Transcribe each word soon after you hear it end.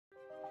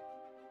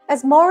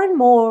As more and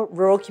more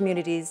rural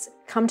communities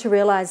come to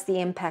realise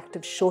the impact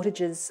of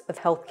shortages of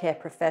healthcare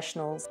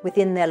professionals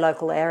within their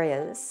local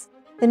areas,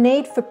 the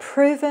need for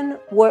proven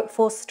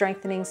workforce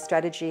strengthening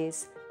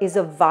strategies is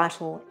of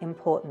vital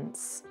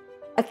importance.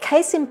 A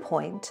case in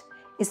point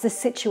is the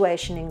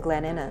situation in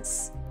Glen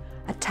Innes,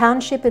 a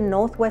township in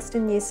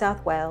northwestern New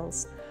South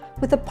Wales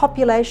with a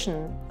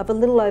population of a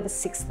little over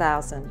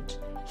 6,000.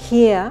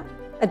 Here,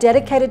 a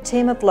dedicated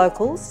team of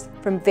locals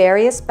from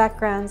various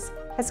backgrounds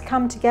has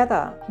come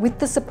together with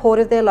the support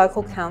of their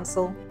local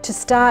council to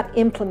start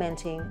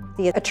implementing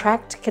the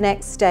Attract,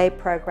 Connect, Stay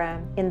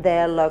program in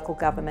their local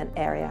government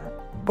area.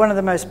 One of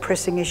the most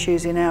pressing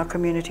issues in our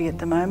community at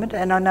the moment,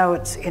 and I know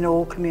it's in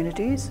all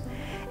communities,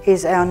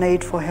 is our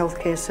need for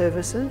healthcare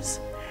services,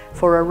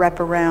 for a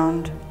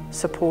wraparound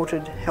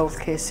supported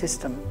healthcare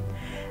system.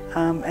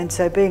 And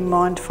so being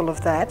mindful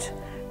of that,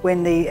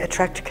 when the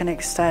Attract,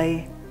 Connect,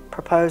 Stay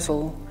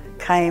proposal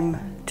came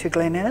to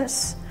Glen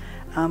Innes,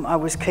 I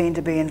was keen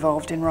to be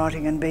involved in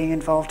writing and being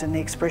involved in the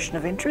expression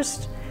of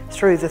interest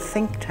through the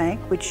think tank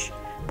which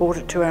brought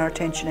it to our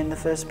attention in the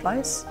first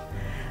place,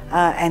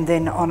 and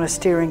then on a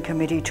steering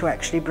committee to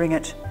actually bring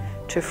it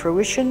to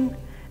fruition,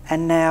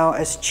 and now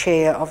as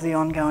chair of the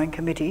ongoing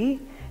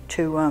committee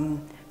to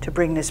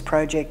bring this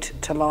project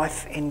to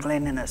life in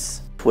Glen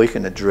Innes. If we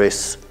can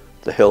address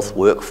the health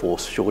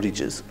workforce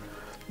shortages,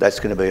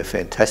 that's going to be a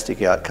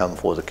fantastic outcome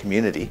for the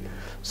community,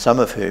 some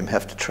of whom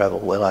have to travel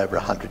well over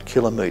 100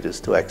 kilometres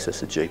to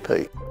access a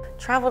GP.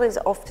 Travel is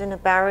often a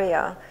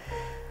barrier,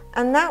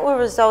 and that will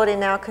result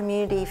in our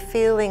community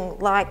feeling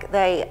like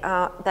they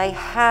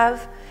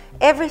have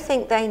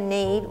everything they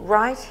need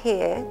right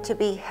here to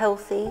be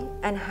healthy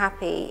and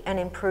happy and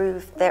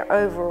improve their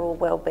overall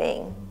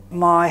well-being.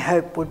 My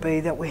hope would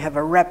be that we have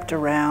a wrapped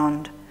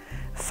around,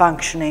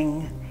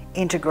 functioning,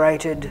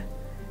 integrated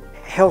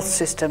health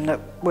system that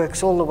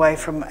works all the way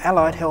from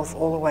allied health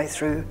all the way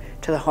through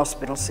to the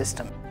hospital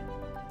system.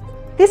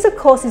 This, of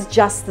course, is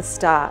just the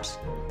start,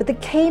 but the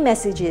key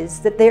message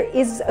is that there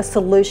is a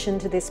solution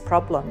to this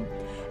problem,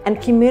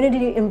 and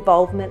community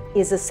involvement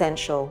is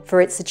essential for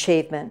its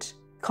achievement.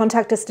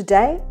 Contact us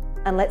today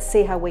and let's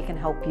see how we can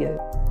help you.